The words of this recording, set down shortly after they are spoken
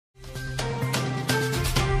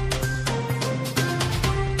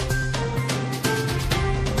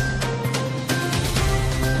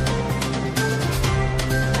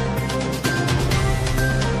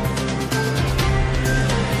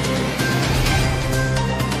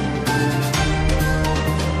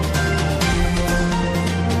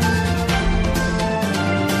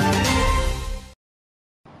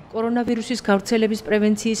კორონავირუსის გავრცელების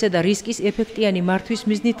პრევენციისა და რისკის ეფექტიანი მართვის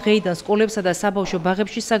მიზნით დღეიდან სკოლებსა და საბავშვო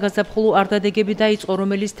ბაღებში საგაზაფხულო არდადეგები დაიწყო,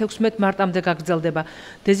 რომელიც 16 მარტამდე გაგრძელდება.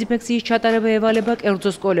 დეზინფექციის ჩატარება ევალება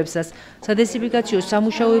კერძო სკოლებსაც. სადეზინფეკციო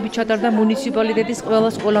სამუშაოები ჩატარდა მუნიციპალიტეტის ყველა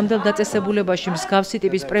სკოლამდელ დაწესებულებაში. მსგავსი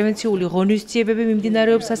ტიპის პრევენციული ღონისძიებები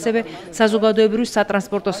მიმდინარეობს ასევე საზოგადოებრივ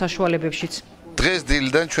სატრანსპორტო საშუალებებშიც. დღეს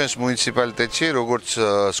დილიდან ჩვენს მუნიციპალიტეტში, როგორც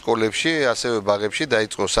სკოლებში, ასევე ბაღებში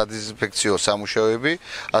დაიწყო სადეზინფექციო სამუშაოები,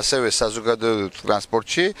 ასევე საზოგადოებრივ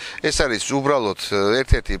ტრანსპორტში. ეს არის უბრალოდ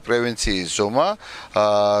ერთ-ერთი პრევენციის ზომა,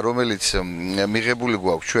 რომელიც მიღებული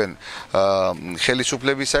გვაქვს ჩვენ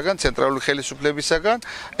ხელისუფლებისაგან, ცენტრალური ხელისუფლებისაგან.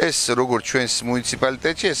 ეს როგორც ჩვენს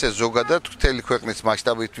მუნიციპალიტეტში, ესე ზოგადად მთელი ქვეყნის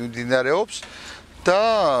მასშტაბით მიმდინარეობს.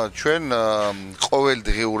 და ჩვენ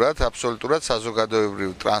ყოველდღიურად აბსოლუტურად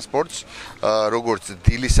საზოგადოებრივ ტრანსპორტს როგორც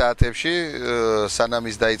დილის საათებში სანამ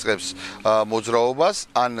ის დაიწყებს მოძრაობას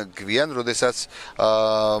ან გვიან როდესაც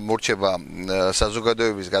მორჩება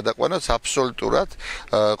საზოგადოების გადაყვანაც აბსოლუტურად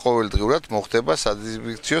ყოველდღიურად მოხდება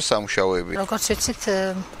სადეზინფექციო სამუშაოები. როგორც ვიცით,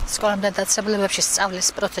 სკოლამდე დაწესებულებებში სწავლის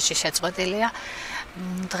პროცესი შეწყვეტილია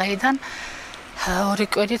დღეიდან 2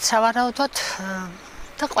 კვირით სავარაუდოდ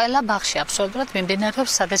და ყველა ბაღში აბსოლუტურად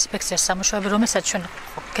მიმდინარეობს სადეზინფექციო სამუშაოები, რომელსაც ჩვენ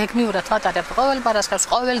გეგმიურად ვატარებთ ყოველ პარასკევს,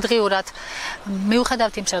 ყოველდღიურად.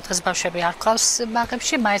 მიუხედავად იმისა, რომ დღეს ბავშვები არ გყავს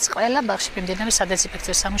ბაღებში, მაინც ყველა ბაღში მიმდინარეობს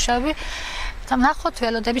სადეზინფექციო სამუშაოები. და ნახოთ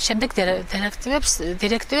ველოდებით შემდეგ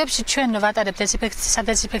დირექტივებს ჩვენ ვატარებთ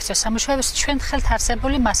სადეზინფექციო სამუშაოებს ჩვენ ხელთ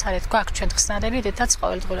არსებული მასალით. გვაქვს ჩვენ ხსნარები, რითაც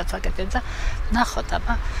ყოველდღიურად ვაკეთებთ და ნახოთ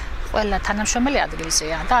აბა ყველა თანამშრომელი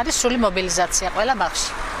ადგილზეა და არის სრული მობილიზაცია ყველა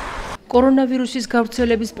ბაღში. კორონავირუსის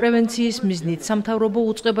გავრცელების პრევენციის მიზნით სამთავრობო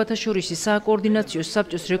უწყებათა შორის სააკოორდინაციო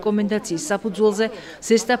საბჭოს რეკომენდაციის საფუძველზე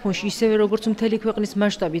ზესტაფონში ისევე როგორც მთელი ქვეყნის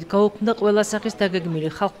მასშტაბით გაუქმდა ყველა სახის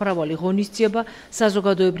დაგეგმილი ხალხმრავალი ღონისძიება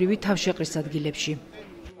საზოგადოებრივი თავშეყრის ადგილებში.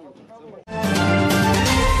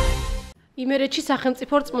 იმერეთში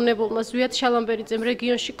სახელმწიფო რწმუნებულმა ზვიად შალამბერიძემ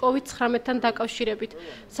რეგიონში COVID-19-თან დაკავშირებით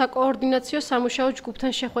საკოორდინაციო სამუშაო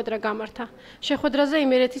ჯგუფთან შეხვედრა გამართა. შეხვედრაზე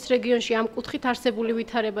იმერეთის რეგიონში ამ კუთხით არსებული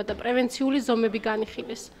ვითარება და პრევენციული ზომები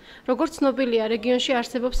განიხილეს. როგორც ცნობილია, რეგიონში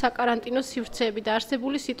არსებობს საკარანტინო სივრცეები და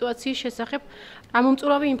არსებული სიტუაციის შესახებ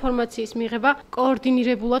ამომწურავი ინფორმაციის მიღება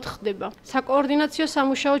კოორდინირებულად ხდება. საკოორდინაციო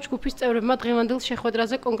სამუშაო ჯგუფის წევრებმა დღევანდელ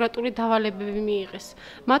შეხვედრაზე კონკრეტული დავალებები მიიღეს.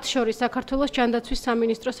 მათ შორის საქართველოს ჯანდაცვის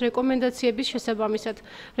სამინისტროს რეკომენდაციები შესაბამისად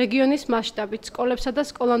რეგიონის მასშტაბით სკოლებსა და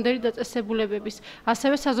სკოლამდელი დაწესებულებების,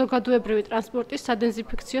 ასევე საზოგადოებრივი ტრანსპორტის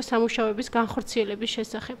სადეზინფექციო სამუშაოების განხორციელების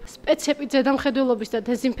შესახებ. სპეცები ზედამხედველობის და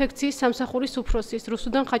დეზინფექციის სამსახურის უფროსის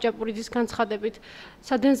რუსუდან ხაჭაპურიძის განცხადებით,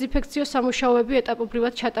 სადეზინფექციო სამუშაოები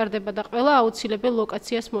ეტაპობრივად ჩატარდება და ყველა აუცილებელ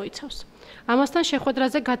ლოკაციას მოიცავს. ამასთან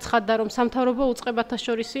შეხვედრაზე გაცხადდა, რომ სამთავრობო უწყებათა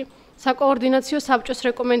შორის საკოორდინაციო საბჭოს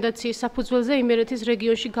რეკომენდაციის საფუძველზე იმერეთის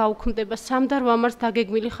რეგიონში გაუქმდება 3 და 8 მარტს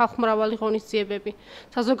დაგეგმილი ხალხმრავალი ღონისძიებები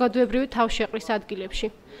საზოგადოებრივი თავშეყრის ადგილებში.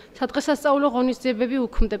 სადღესასწაულო ღონისძიებები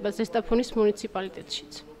უქმდება ზესტაფონის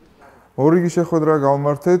მუნიციპალიტეტშიც. ორიგი შეხვედრა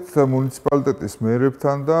გავმართეთ მუნიციპალიტეტის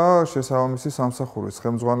მერებთან და შესაბამისი სამსახურის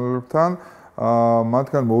ხელმძღვანელებთან.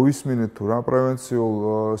 მათგან მოვისმინეთ თუ რა პრევენციულ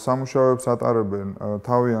სამუშაოებს ატარებენ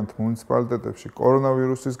თავიანთ მუნიციპალიტეტებში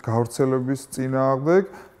კორონავირუსის გავრცელების წინააღმდეგ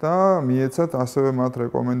და მიეცათ ასევე მათ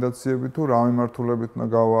რეკომენდაციები თუ რა მიმართულებით უნდა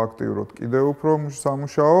გავააქტიუროთ კიდევ უფრო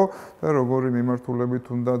სამუშაო და როგორი მიმართულებით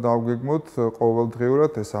უნდა დავგეგმოთ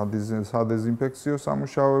ყოველდღიურად ეს სადეზინფექციო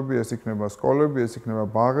სამუშაოები, ეს იქნება სკოლები, ეს იქნება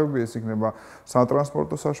ბაღები, ეს იქნება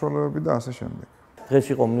სატრანსპორტო საშუალებები და ასე შემდეგ. დღეს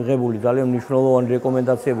იყო მიღებული ძალიან მნიშვნელოვანი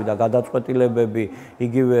რეკომენდაციები და გადაწყვეტილებები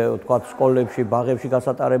იგივე თქვათ სკოლებში, ბაღებში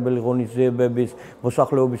გასატარებელი ღონისძიებების,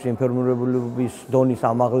 მოსახლეობის ინფორმირებულობის დონის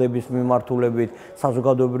ამაღლების მიმართულებით,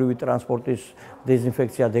 საზოგადოებრივი ტრანსპორტის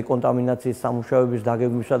დეზინფექცია, დეკონტამინაციის სამუშაოების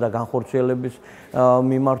დაგეგმვისა და განხორციელების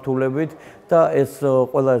მიმართულებით და ეს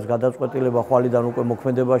ყველა ეს გადაწყვეტილება ხვალიდან უკვე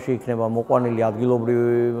მოქმედებაში იქნება მოყვანილი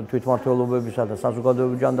ადგილობრივი თვითმმართველობებისა და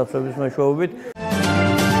საზოგადოებრივი ჯანდაცვების მეშვეობით.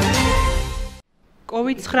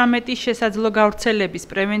 COVID-19 შესაძლო გავრცელების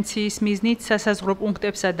პრევენციის მიზნით სასაზღვრო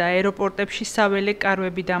პუნქტებსა და აეროპორტებში საველე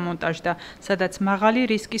კარვები დამონტაჟდა, სადაც მაღალი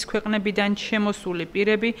რისკის ქვეყნებიდან შემოსული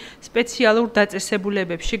პირები სპეციალურ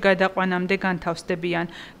დაწესებულებებში გადაყვანამდე განთავსდებიან.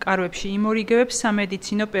 კარვებში იმორიგებებს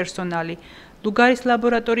სამედიცინო პერსონალი. ლუგარის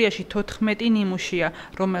ლაბორატორიაში 14 ნიმუშია,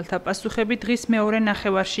 რომელთა პასუხები დღის მეორე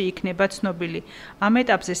ნახევარში იქნება ცნობილი. ამ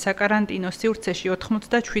ეტაპზე საკარანტინო სივრცეში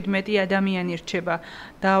 97 ადამიანი რჩება.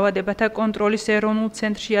 დაავადებათა კონტროლის ეროვნულ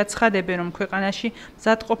ცენტრში აცხადებენ, რომ ქვეყანაში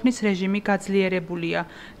მზადყოფნის რეჟიმი გაძლიერებულია.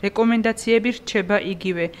 რეკომენდაციები რჩება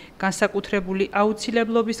იგივე. განსაკუთრებული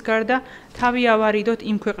აუცილებლობის გარდა თავი ავარიდოთ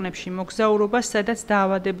იმ ქვეყნებში მოგზაურობა, სადაც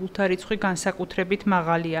დაავადებულთა რიცხვი განსაკუთრებით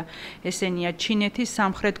მაღალია. ესენია ჩინეთი,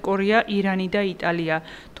 სამხრეთ კორეა, ირანი და იტალია.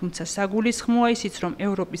 თუმცა საგულისხმოა ისიც, რომ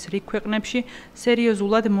ევროპის რიგ ქვეყნებში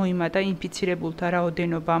სერიოზულად მოიმატა ინფიცირებულთა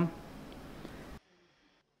რაოდენობა.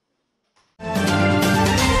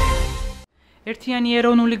 ერთიანი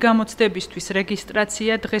ეროვნული გამოცდებისთვის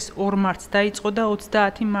რეგისტრაცია დღეს 2 მარტს დაიწყო და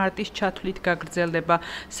 30 მარტის ჩათვლით გაგრძელდება.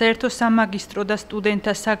 საერთო სამაგისტრო და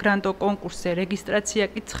სტუდენტთა საგრანტო კონკურსზე რეგისტრაცია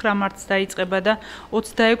კი 9 მარტს დაიწყება და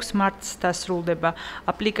 26 მარტს დასრულდება.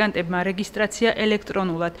 აპლიკანტებმა რეგისტრაცია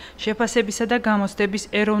ელექტრონულად შეფასებისა და გამოცდების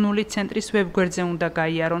ეროვნული ცენტრის ვებგვერდზე უნდა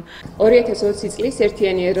გაიარონ. 2020 წლის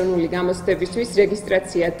ერთიანი ეროვნული გამოცდებისთვის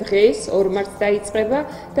რეგისტრაცია დღეს 2 მარტს დაიწყება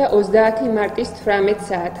და 30 მარტის 18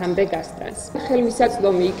 საათამდე გასტანს.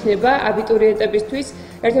 ხელმისაწვდომი იქნება აბიტურიენტებისთვის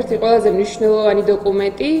ერთ-ერთი ყველაზე მნიშვნელოვანი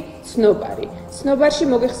დოკუმენტი ცნობარი. ცნობარში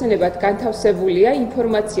მოგეხსენებათ განთავსებულია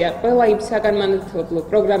ინფორმაცია ყველა იმ საგანმანათლებლო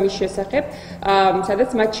პროგრამის შესახებ, სადაც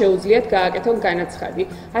მათ შეუძლიათ გააკეთონ განაცხადი.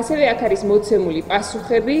 ასევე აქ არის მოცემული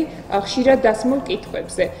პასუხები ხშირად დასმულ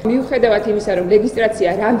კითხვებზე. მიუხედავად იმისა, რომ რეგისტრაცია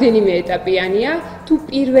რამდენიმე ეტაპიანია, თუ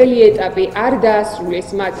პირველი ეტაპი არ დაასრულეს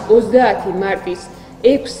მათ 30 მარტის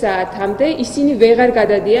 6 საათამდე ისინი ვეღარ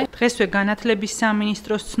გადადიან. დღესვე განათლების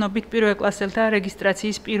სამინისტროს ცნობით პირველ კლასელთა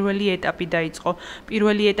რეგისტრაციის პირველი ეტაპი დაიწყო.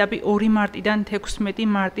 პირველი ეტაპი 2 მარტიდან 16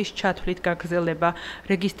 მარტის ჩათვლით გაგრძელდება.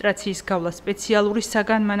 რეგისტრაციის გავლა სპეციალური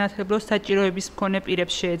საგანმანათლებლო საჭიროების მქონე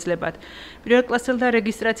პირებს შეეძლებათ. პირველ კლასელთა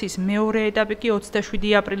რეგისტრაციის მეორე ეტაპი კი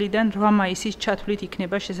 27 აპრილიდან 8 მაისის ჩათვლით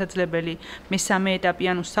იქნება შესაძლებელი. მესამე ეტაპი,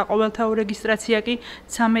 ანუ საყოველთაო რეგისტრაცია კი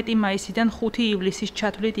 13 მაისიდან 5 ივლისის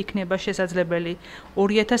ჩათვლით იქნება შესაძლებელი.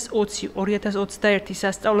 2020-2021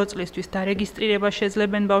 სასწავლო წლისთვის დარეგისტრირება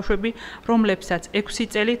შეძლებენ ბავშვები, რომლებსაც 6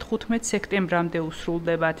 წელი 15 სექტემბრამდე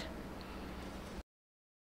უსრულდებათ.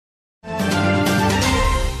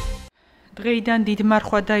 დღეიდან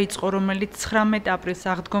დიდმარხვა დაიწყო, რომელიც 19 აპრილს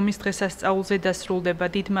აღდგომის დღესასწაულზე დასრულდება.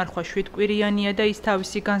 დიდმარხვა 7 კვირიანია და ის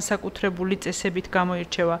თავისი განსაკუთრებული წესებით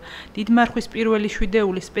გამოირჩევა. დიდმარხვის პირველი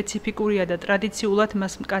შვიდეული სპეციფიკურია და ტრადიციულად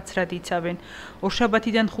მას მკაცრად იცავენ.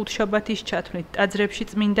 ორშაბათიდან ხუთშაბათის ჩათვლით ტაძრებში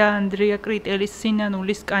წმინდა ანდრია კრიტელის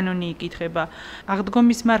სინანულის კანონი იკითხება.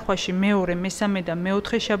 აღდგომის მარხვაში მეორე, მესამე და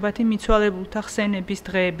მეოთხე შაბათი მიცვალებულთა ხსენების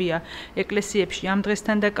დღეებია. ეკლესიებში ამ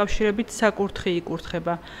დღესთან დაკავშირებით საკურთხი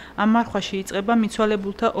იკურთხება. ამ მარხვაში იწყება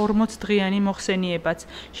მიცვალებულთა 40 დღიანი მოხსენიებაც.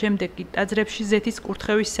 შემდეგ კი ტაძრებში ზეთის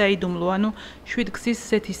კურთხევის საიდუმლო, ანუ 7 გზის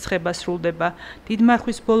ზეთისცხება სრულდება.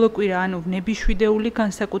 დიდმარხვის ბოლო კვირა, ანუ ნებიშვიდეული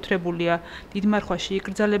განსაკუთრებულია. დიდმარხვაში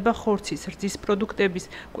იკრძალება ხორცის, რძის პროდუქტების,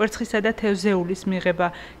 კვერცხისა და თევზეულის მიღება.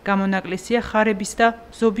 გამონაკლისია ხარების და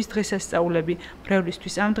ზობის დღესასწაულები.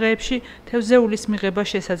 მრევლისთვის ამ დღეებში თევზეულის მიღება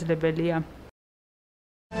შესაძლებელია.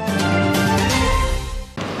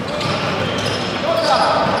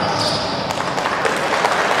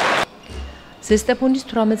 ზესტაფონის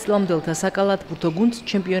 18 წლამდელთა საკალათბურთო გუნდს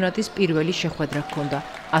ჩემპიონატის პირველი შეხვედრა ჰქონდა.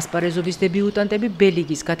 ასპარეზობის დებიუტანტები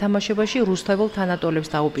ბელიგის გათამაშებაში რუსთაველ თანატოლებს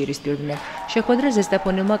დაუპირისპირდნენ. შეხვედრა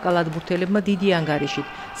ზესტაფონელმა კალათბურთელებმა დიდი ანგარიშით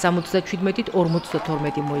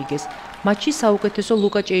 77-42 მოიგეს. მატჩი საუკეთესო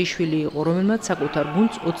ლუკა ჭეიშვილი იყო, რომელმაც საკუთარ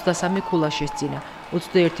გუნდს 23 ქულა შესწინა.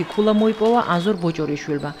 21 ქულა მოიპოვა ანზორ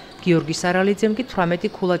ბოჭორიშვილმა. გიორგი სარალიძემ კი 18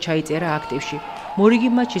 ქულა ჩაიწერა აქტივში. მორიგი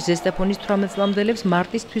მატჩი ზესტაფონის 18 წლამდელებს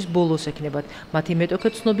მარტის თვის ბოლოს ექნებათ. მათი მეტოქე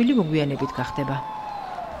ცნობილი მოგვიანებით გახდება.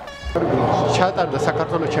 ჩატარდა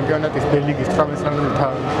საქართველოს ჩემპიონატის ბელიგის 18 წლამდელთა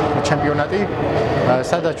ჩემპიონატი,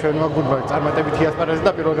 სადაც ჩვენმა გუნდმა წარმატებითი ასპარეზა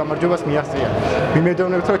და პირველ გამარჯვებას მიაღწია.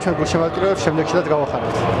 მიმედოვნებთ, რომ ჩვენ გულშემატკივრებს შემდეგშიც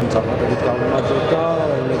გავახარებთ. წარმატებით გავიმარჯვეთ და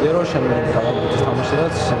იმედია, რომ შემდეგ კალათბურთის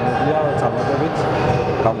თამაშიდაც შემიძლია წარმატებით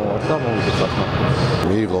გამოვარდა მოვიკეცოთ.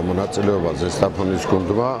 მიიღო მონაწილეობა ზესტაფონის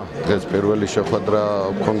გუნდმა, დღეს პირველი შეხვედრა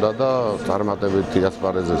ჰქონდა და წარმატებითი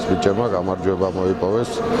ასპარეზეს ბიჭებმა გამარჯვება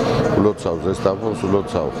მოიპოვეს. ულოცავ ზესტაფონს,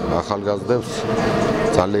 ულოცავ ახალგაზრდებს.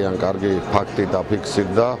 ძალიან კარგი ფაქტი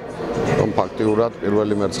დაფიქსირდა, რომ ფაქტიურად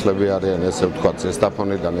პირველი მერცხლები არიან, ესე ვთქვათ,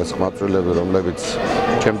 ზესტაფონიდან ეს ხმაწვილები, რომლებიც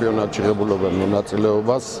ჩემპიონატში ღებულობენ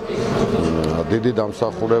მონაწილეობას. დიდი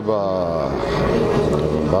დამსახურება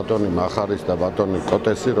ბატონი მახარის და ბატონი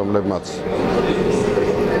კოტესი, რომლებმაც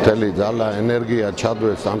მთელი ძალა, ენერგია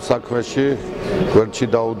ჩადვეს ამ საქმეში, გვერდში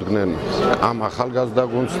დაუდგნენ ამ ახალგაზრდა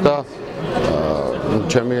გუნდს და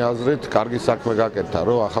ჩემი აზრით, კარგი საქმე გაკეთა,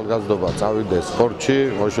 რომ ახალგაზრდობა წავიდეს სპორტში,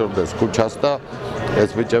 მოშორდეს ქუჩას და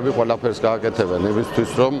ეს ბიჭები ყველაფერს გააკეთებენ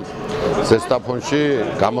იმისთვის, რომ ზესტაფონში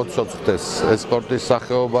გამოცოცხლდეს ეს სპორტის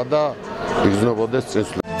სახეობა და იგრძნობოდეს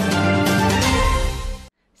წინსვლა.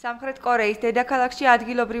 სამხრეთ კორეის დედაქალაქში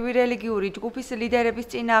ადგილობრივი რელიგიური ჯგუფის ლიდერების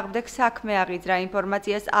წინააღმდეგ საქმე აღიძრა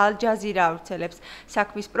ინფორმაციას ალ-ჯაზირა ავრცელებს.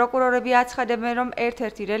 საქმის პროკურორები აცხადებენ, რომ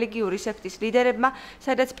ერთ-ერთი რელიგიური სექტის ლიდერებმა,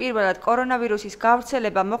 სადაც პირველად კორონავირუსის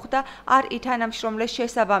გავრცელება მოხდა, არ ითანამშრომლეს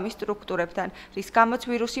შესაბამის სტრუქტურებთან, რის გამოც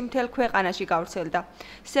ვირუსი მთელ ქვეყანაში გავრცელდა.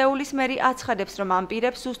 სეულის მერი აცხადებს, რომ ამ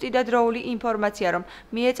პირებს ზუსტი და დროული ინფორმაცია, რომ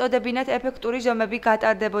მიეწოდებინათ ეფექტური ზომები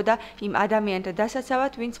გატარდებოდა იმ ადამიანთა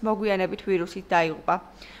დასაცავად, ვინც მოგვიანებით ვირუსით დაიღუპა.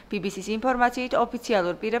 BBC-ის ინფორმაციით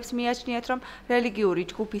ოფიციალურ პირებს მიაჩნიათ, რომ რელიგიური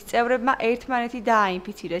ჯგუფის წევრებმა ერთმანეთი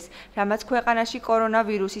დააინფიცირეს, რამაც ქვეყანაში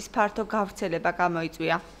კორონავირუსის ფართო გავრცელება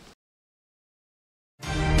გამოიწვია.